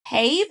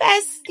Hey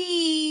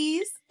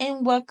besties,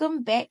 and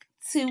welcome back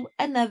to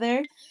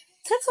another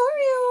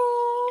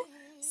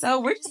tutorial. So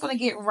we're just going to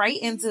get right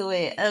into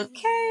it,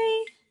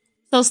 okay?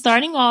 So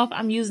starting off,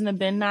 I'm using the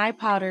Ben Nye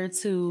powder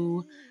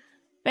to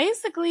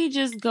basically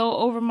just go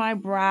over my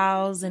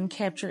brows and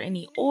capture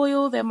any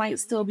oil that might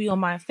still be on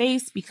my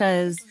face,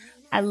 because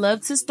I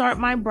love to start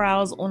my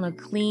brows on a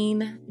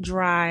clean,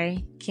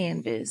 dry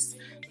canvas.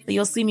 So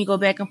you'll see me go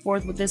back and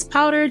forth with this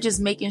powder, just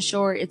making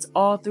sure it's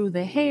all through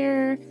the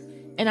hair.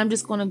 And I'm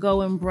just going to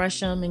go and brush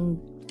them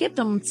and get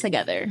them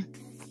together.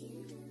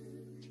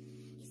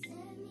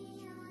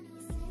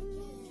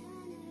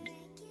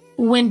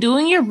 When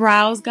doing your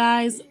brows,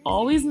 guys,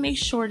 always make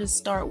sure to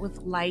start with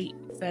light,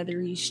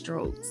 feathery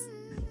strokes.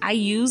 I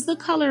use the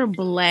color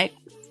black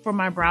for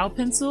my brow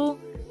pencil,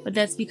 but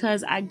that's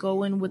because I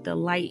go in with the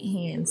light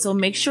hand. So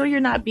make sure you're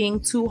not being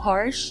too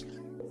harsh,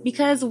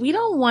 because we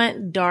don't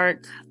want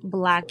dark,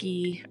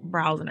 blocky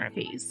brows in our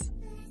face.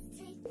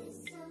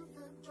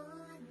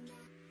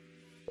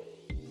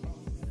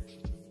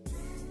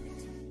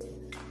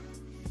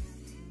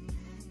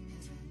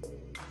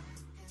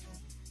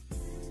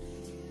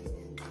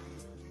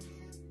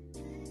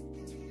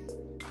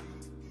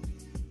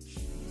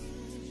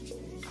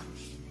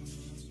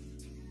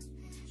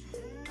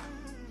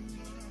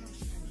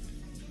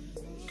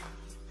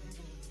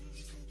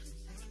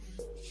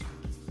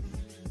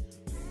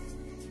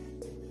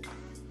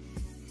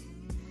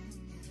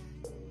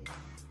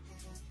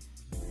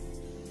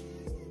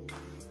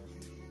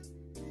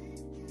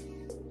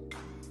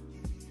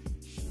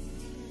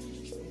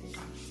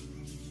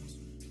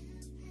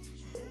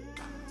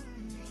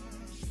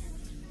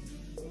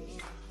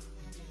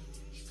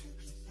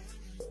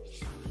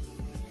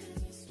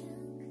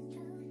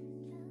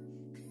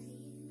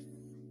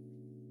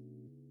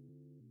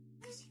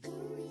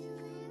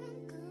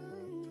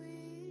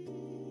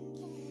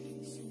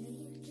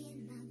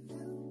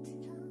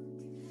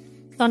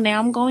 So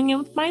now I'm going in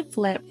with my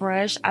flat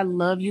brush. I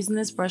love using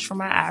this brush for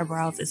my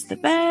eyebrows. It's the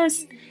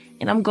best.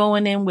 And I'm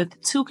going in with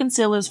two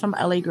concealers from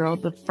LA Girl.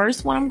 The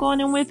first one I'm going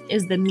in with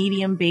is the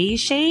medium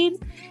beige shade.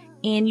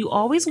 And you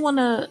always want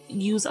to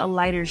use a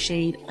lighter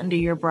shade under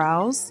your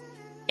brows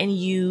and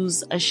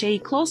use a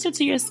shade closer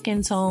to your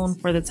skin tone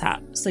for the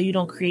top, so you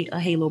don't create a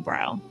halo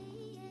brow.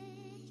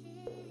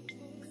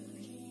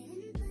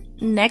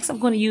 Next, I'm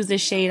going to use the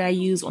shade I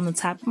use on the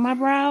top of my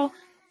brow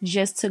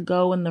just to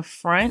go in the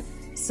front.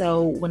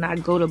 So when I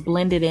go to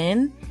blend it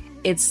in,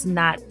 it's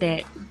not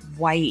that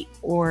white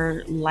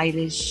or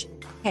lightish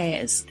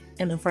cast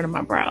in the front of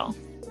my brow.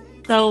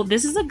 So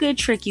this is a good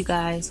trick, you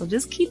guys. So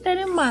just keep that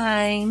in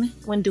mind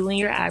when doing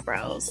your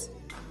eyebrows.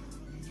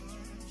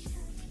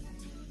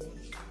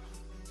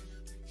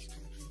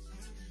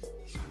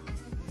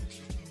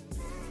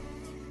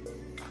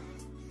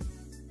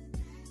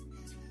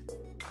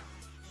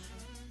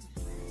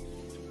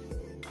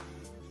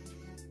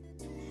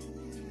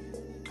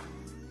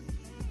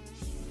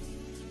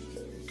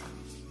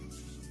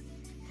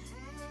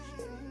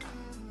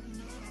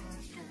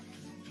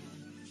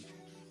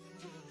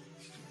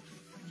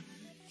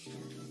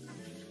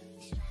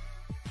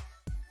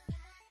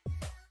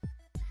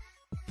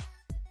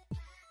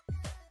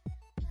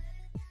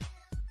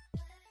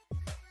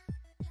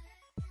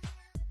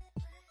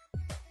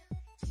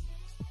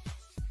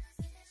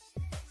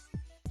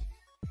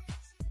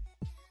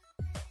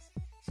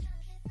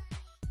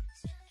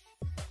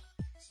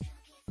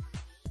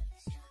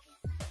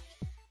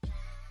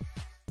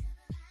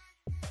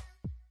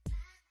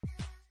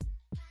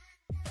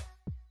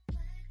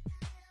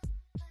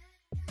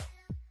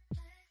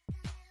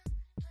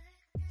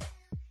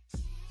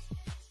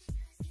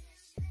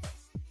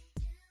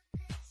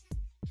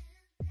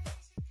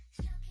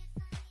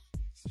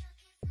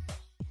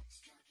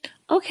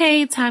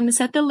 Okay, time to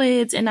set the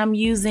lids, and I'm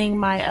using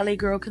my LA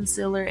Girl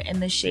concealer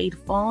in the shade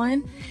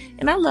Fawn.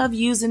 And I love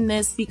using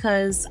this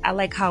because I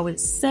like how it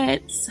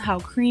sets, how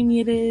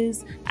creamy it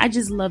is. I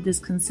just love this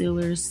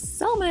concealer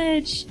so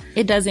much.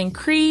 It doesn't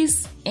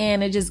crease,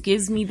 and it just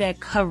gives me that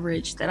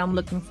coverage that I'm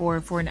looking for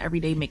an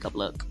everyday makeup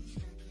look.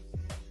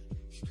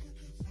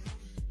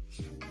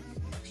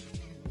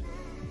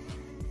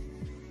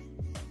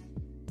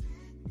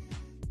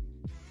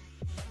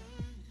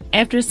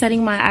 After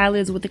setting my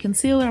eyelids with the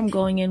concealer, I'm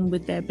going in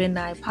with that Ben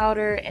Nye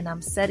powder, and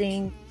I'm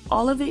setting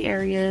all of the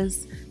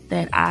areas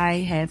that I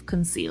have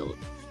concealed.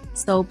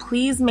 So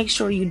please make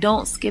sure you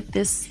don't skip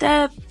this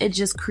step. It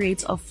just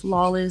creates a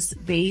flawless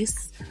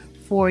base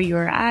for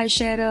your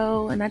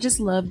eyeshadow, and I just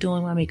love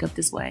doing my makeup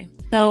this way.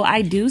 So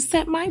I do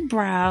set my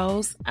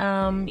brows.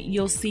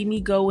 You'll see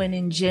me go in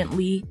and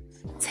gently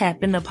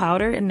tap in the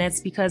powder, and that's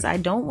because I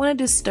don't want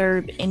to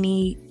disturb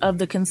any of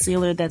the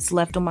concealer that's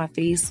left on my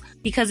face,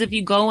 because if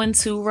you go in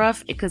too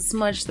rough, it could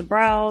smudge the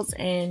brows,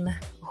 and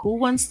who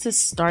wants to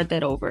start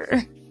that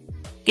over?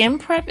 Skin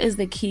prep is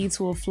the key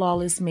to a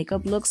flawless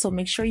makeup look, so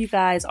make sure you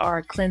guys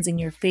are cleansing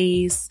your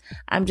face.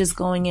 I'm just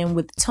going in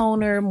with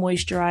toner,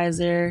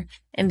 moisturizer,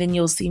 and then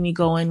you'll see me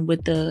going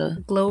with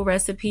the Glow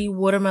Recipe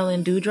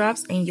Watermelon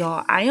Dewdrops. And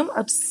y'all, I am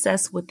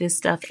obsessed with this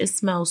stuff. It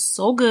smells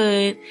so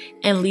good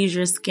and leaves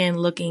your skin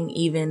looking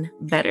even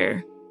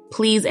better.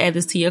 Please add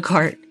this to your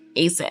cart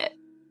ASAP.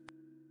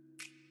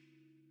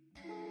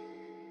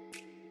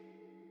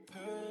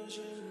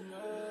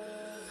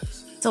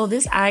 So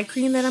this eye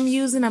cream that I'm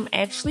using, I'm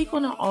actually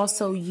going to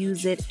also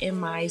use it in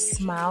my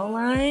smile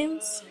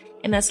lines.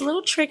 And that's a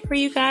little trick for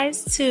you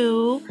guys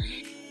too.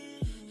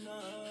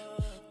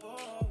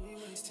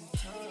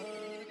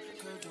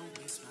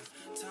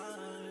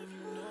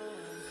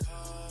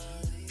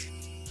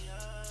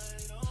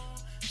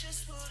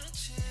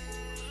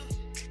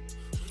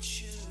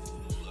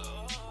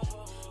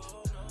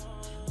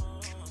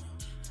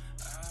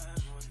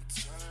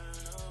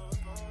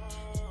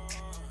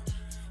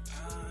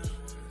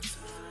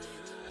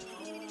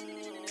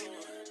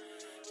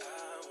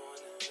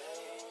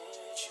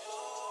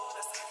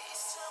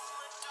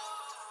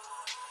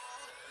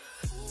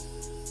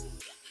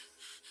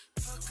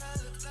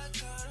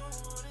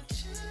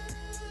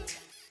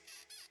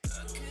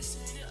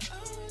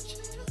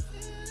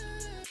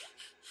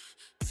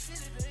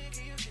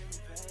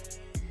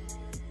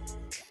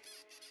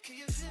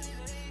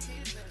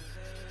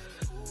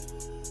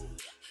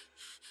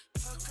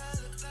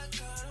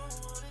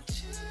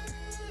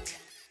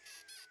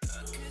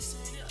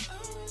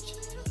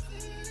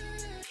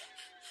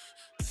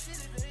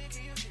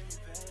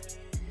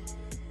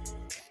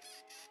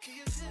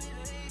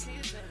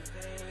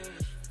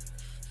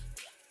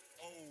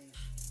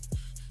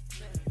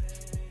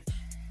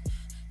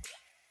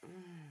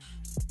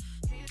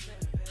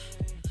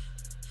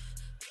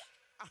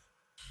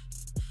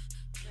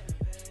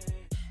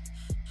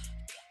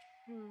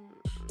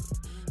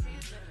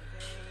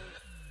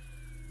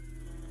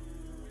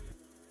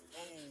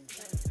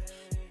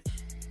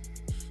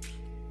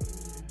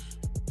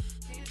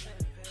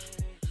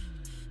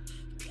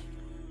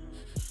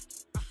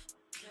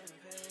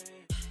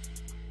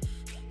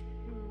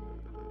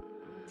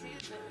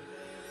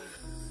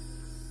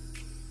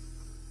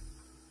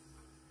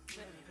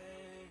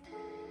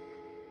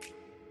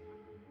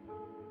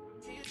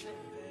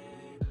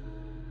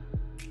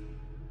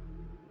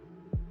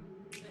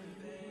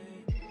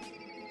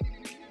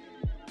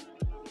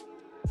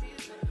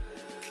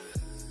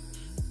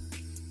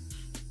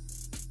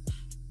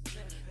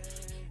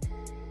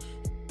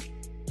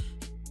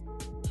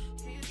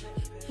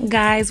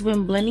 Guys,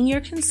 when blending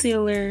your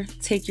concealer,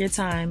 take your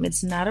time.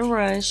 It's not a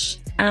rush.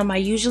 I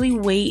usually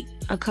wait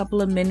a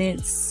couple of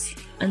minutes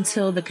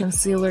until the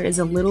concealer is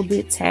a little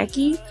bit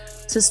tacky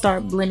to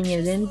start blending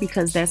it in,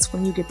 because that's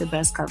when you get the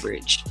best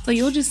coverage. So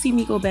you'll just see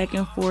me go back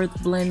and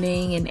forth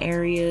blending in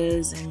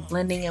areas and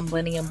blending and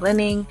blending and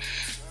blending.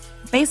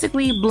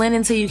 Basically blend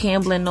until you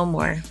can't blend no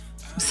more.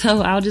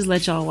 So I'll just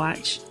let y'all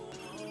watch.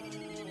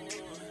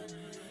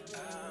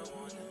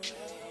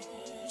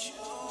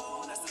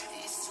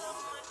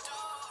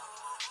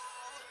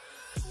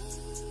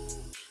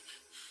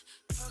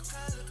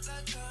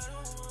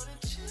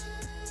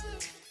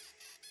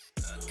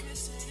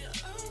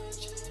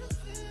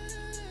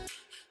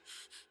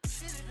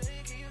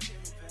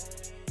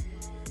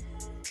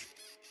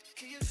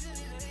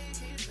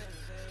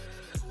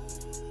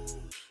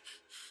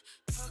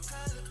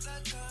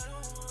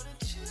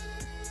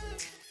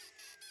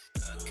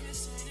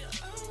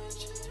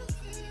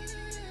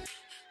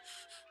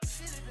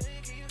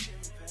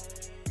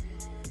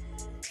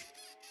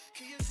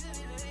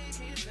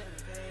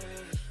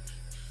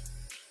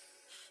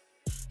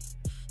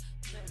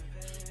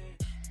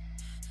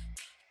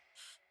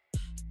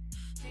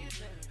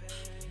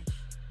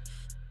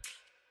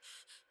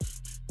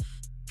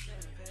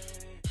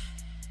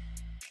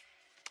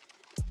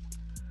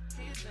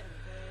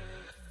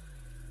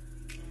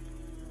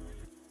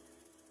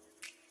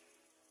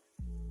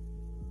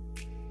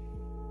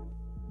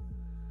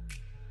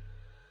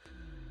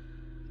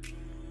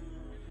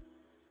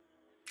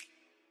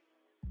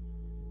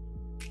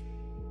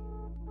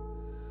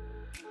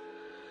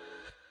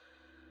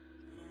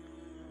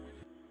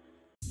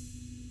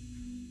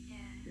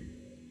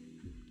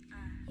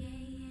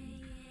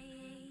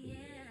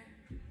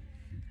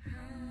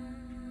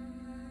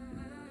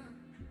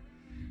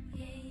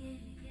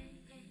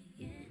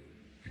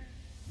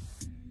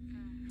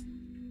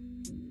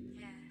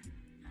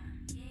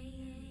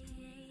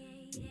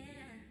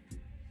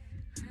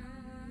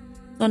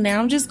 So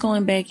now I'm just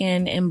going back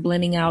in and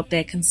blending out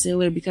that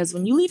concealer, because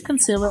when you leave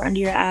concealer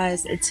under your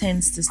eyes, it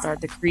tends to start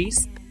to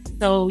crease.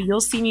 So you'll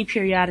see me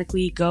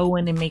periodically go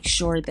in and make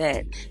sure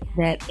that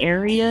that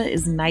area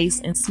is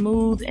nice and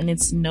smooth and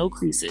it's no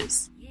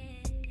creases.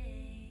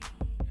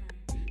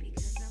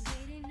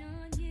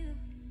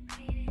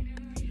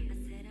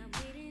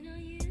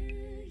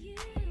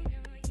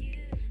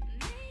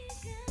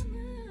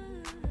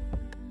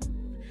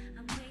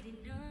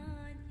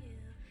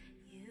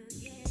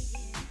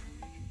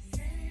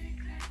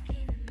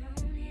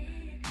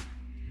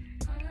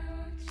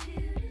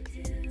 You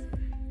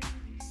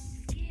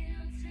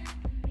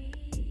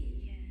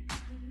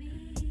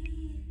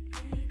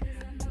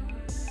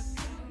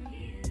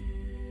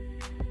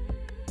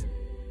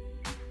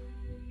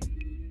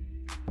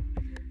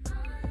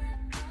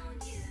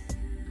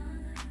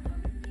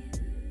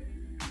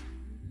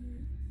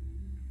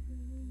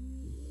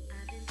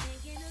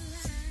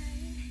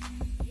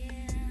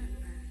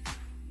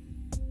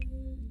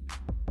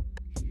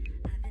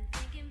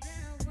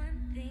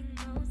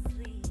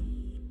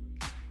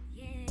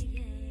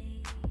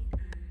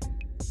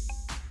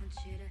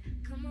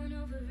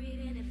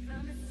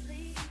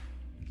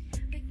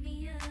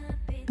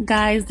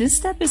Guys, this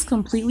step is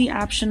completely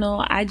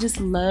optional. I just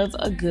love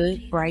a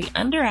good bright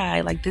under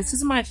eye. Like, this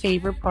is my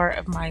favorite part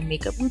of my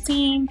makeup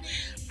routine.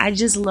 I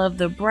just love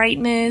the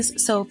brightness.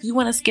 So if you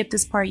want to skip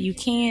this part, you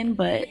can,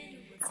 but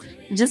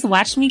just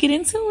watch me get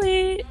into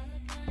it.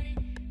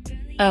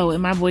 Oh,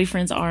 and my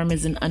boyfriend's arm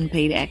is an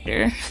unpaid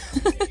actor.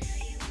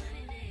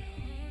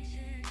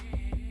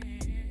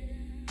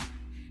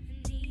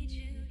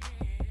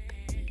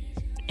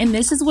 And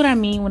this is what I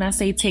mean when I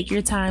say take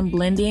your time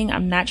blending.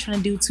 I'm not trying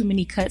to do too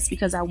many cuts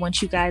because I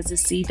want you guys to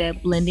see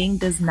that blending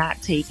does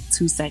not take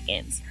 2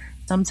 seconds.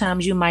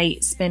 Sometimes you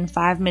might spend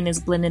 5 minutes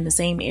blending the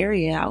same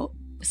area out.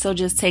 So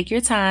just take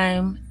your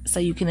time so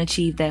you can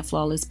achieve that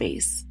flawless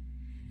base.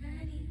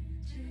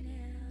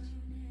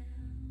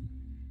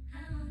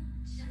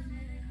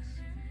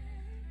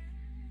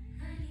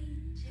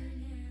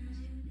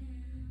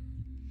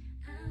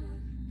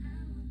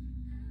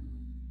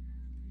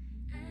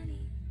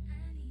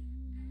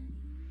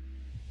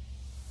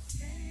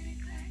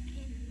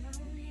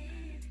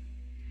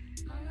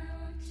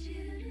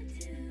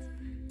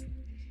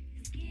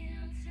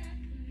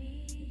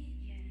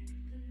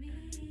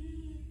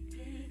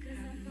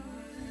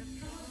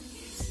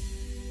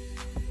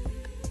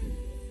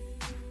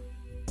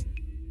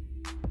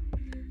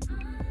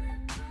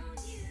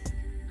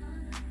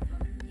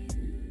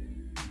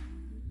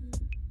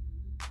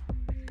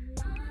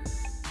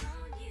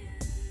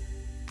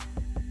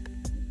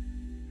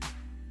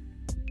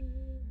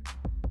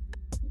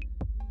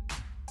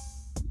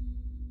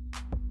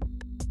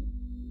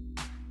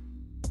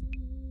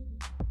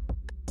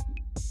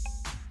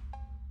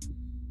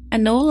 I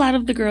know a lot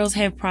of the girls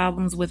have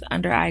problems with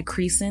under eye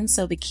creasing,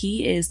 so the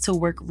key is to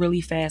work really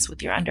fast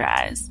with your under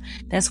eyes.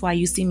 That's why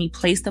you see me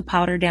place the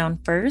powder down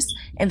first,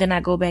 and then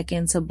I go back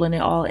in to blend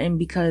it all in,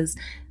 because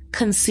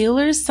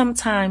concealers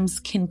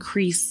sometimes can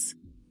crease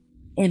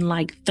in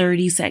like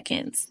 30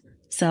 seconds.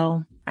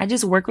 So I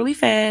just work really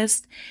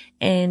fast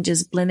and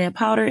just blend that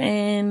powder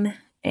in,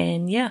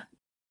 and yeah.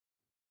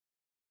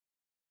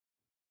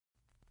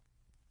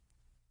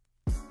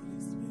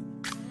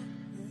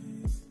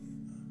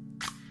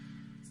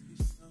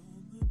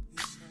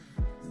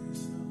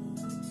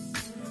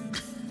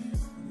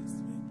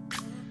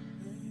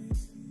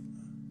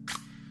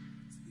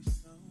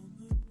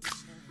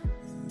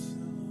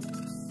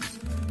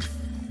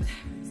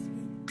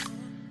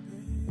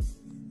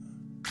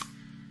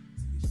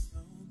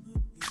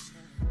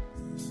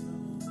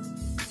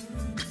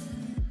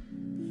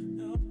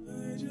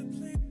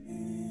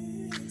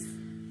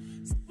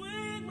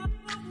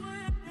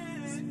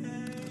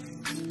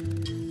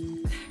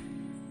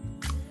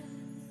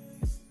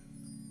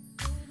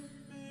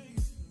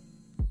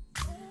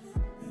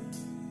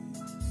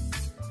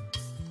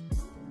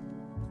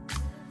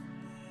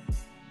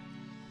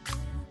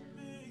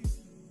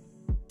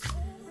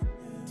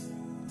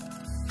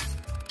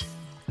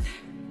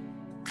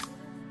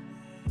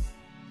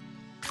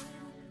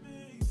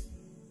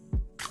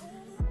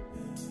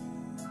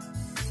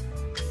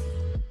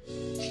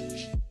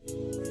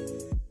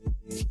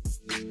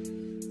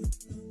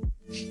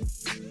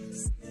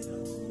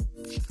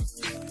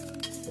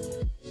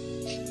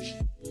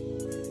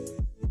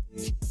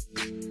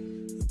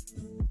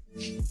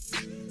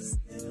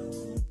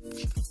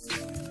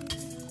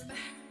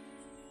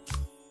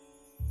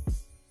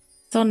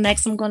 So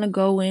next I'm going to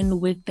go in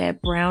with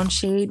that brown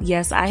shade.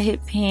 Yes, I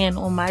hit pan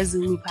on my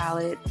Zulu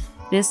palette.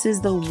 This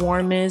is the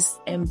warmest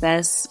and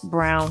best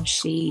brown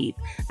shade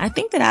I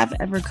think that I've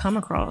ever come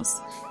across.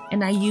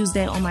 And I use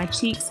that on my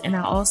cheeks, and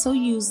I also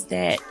use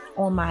that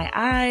on my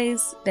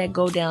eyes that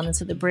go down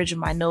into the bridge of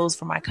my nose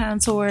for my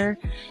contour.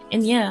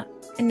 And yeah,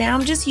 and now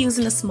I'm just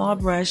using a small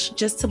brush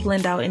just to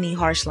blend out any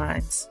harsh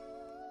lines.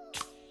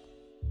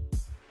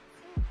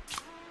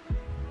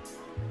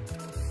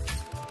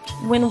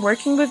 When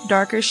working with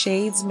darker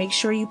shades, make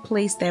sure you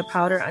place that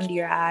powder under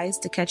your eyes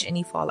to catch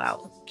any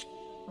fallout.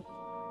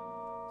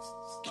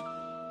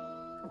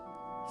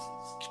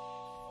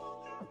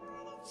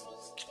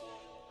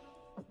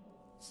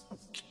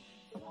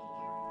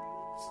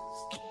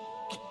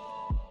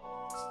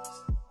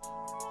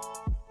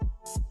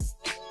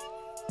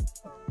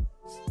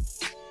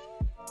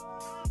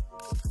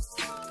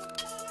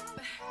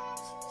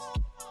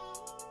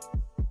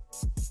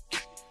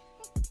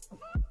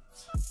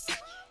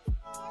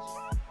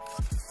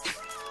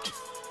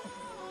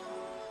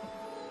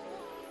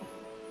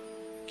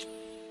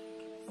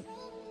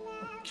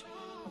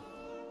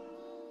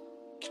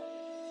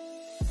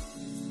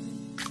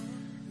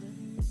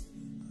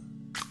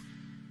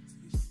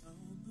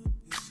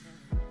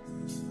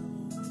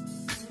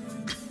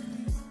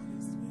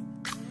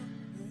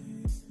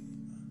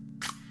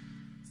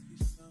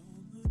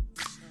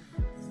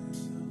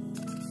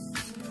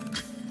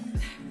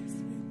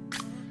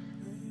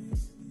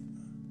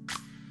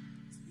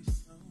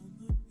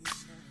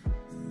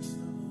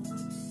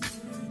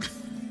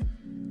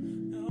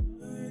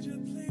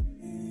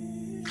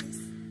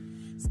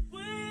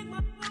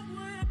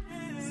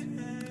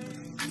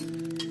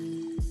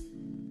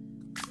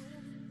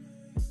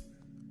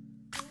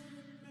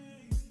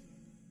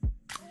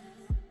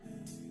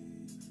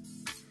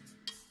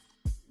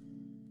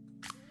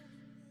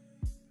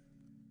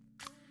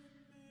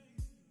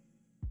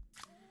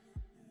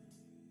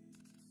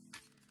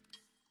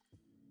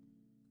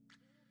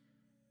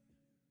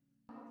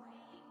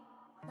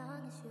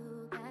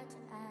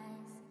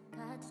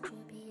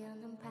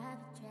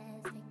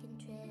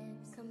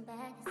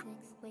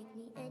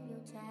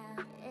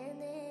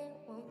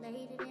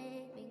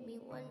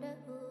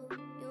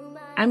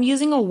 I'm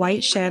using a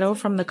white shadow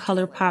from the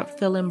Colourpop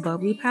Feelin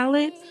bubbly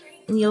palette,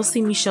 and you'll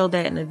see me show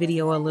that in a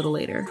video a little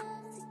later.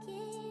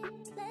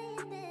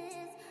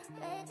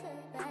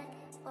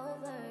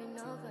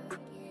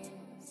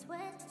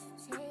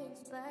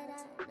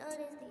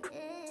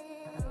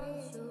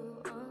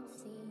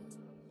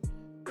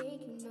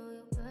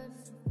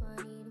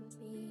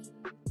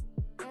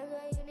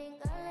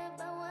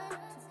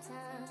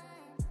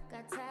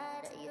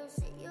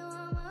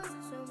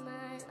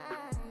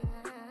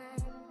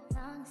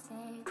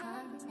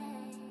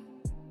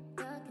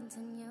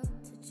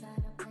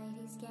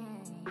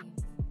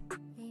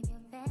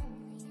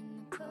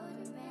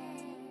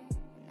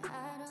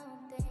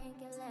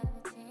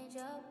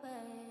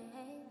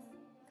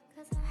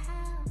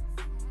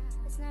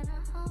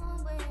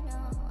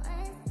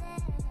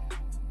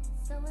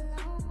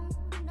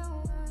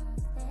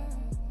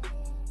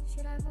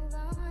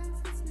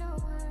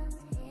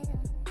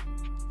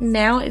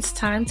 Now it's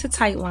time to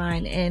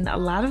tightline, and a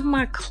lot of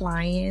my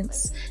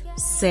clients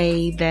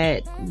say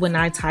that when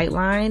I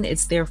tightline,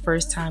 it's their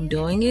first time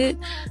doing it.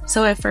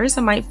 So at first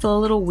it might feel a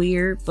little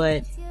weird,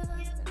 but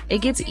it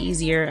gets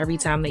easier every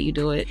time that you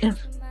do it.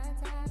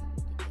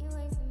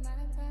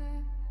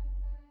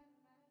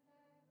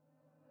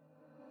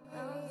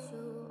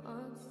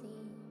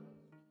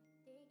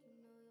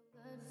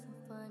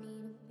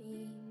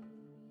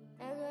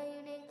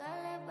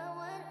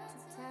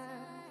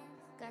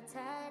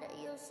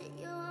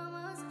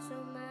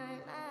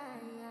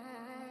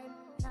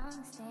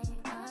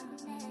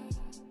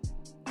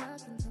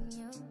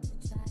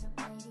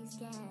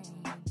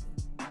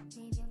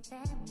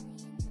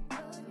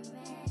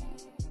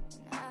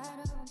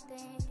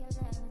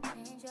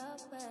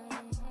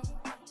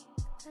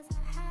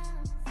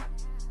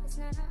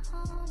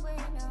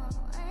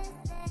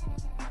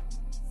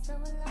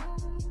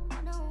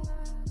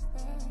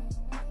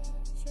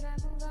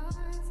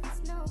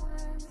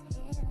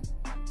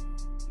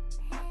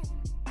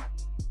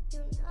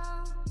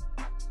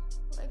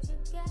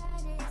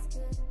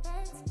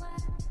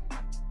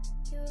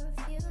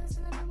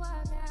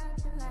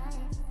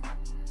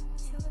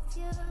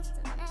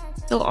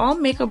 So all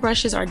makeup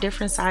brushes are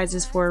different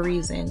sizes for a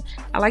reason.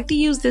 I like to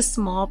use this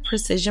small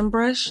precision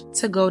brush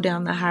to go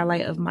down the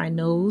highlight of my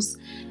nose,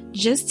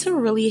 just to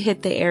really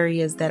hit the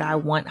areas that I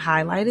want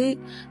highlighted.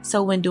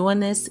 So when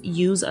doing this,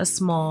 use a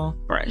small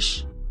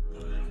brush.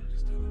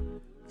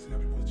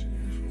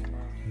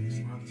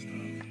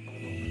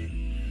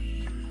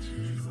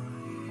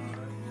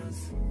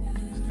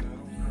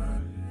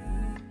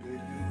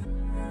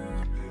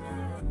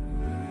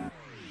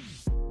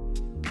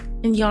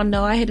 And y'all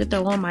know I had to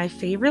throw on my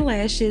favorite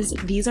lashes.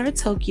 These are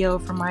Tokyo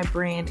from my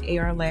brand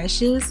AR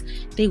Lashes.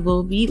 They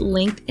will be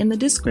linked in the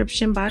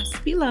description box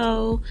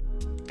below.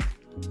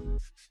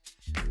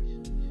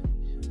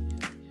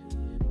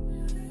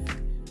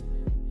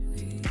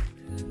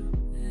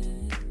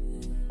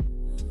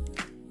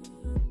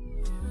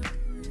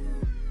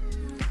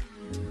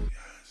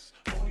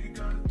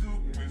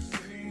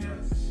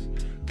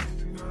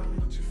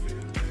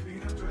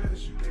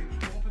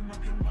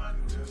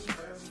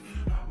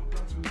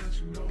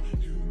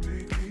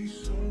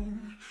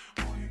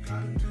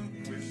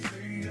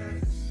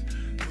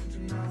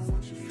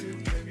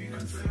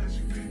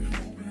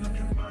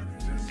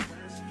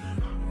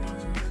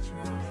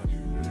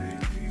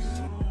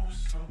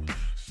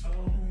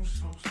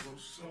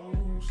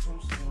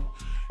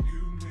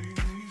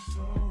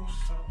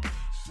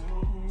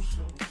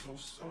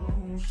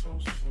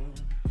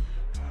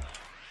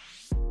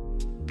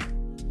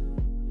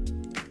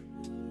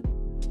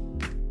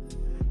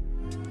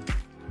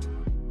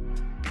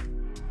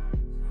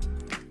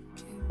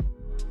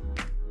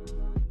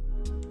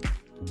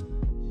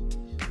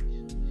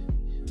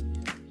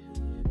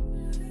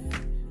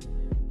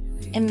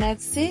 And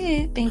that's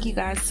it. Thank you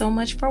guys so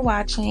much for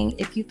watching.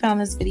 If you found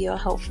this video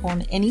helpful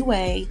in any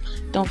way,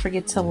 don't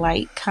forget to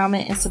like,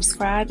 comment, and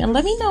subscribe. And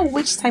let me know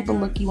which type of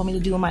look you want me to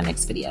do in my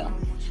next video.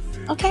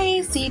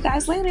 Okay, see you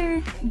guys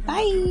later.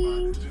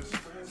 Bye.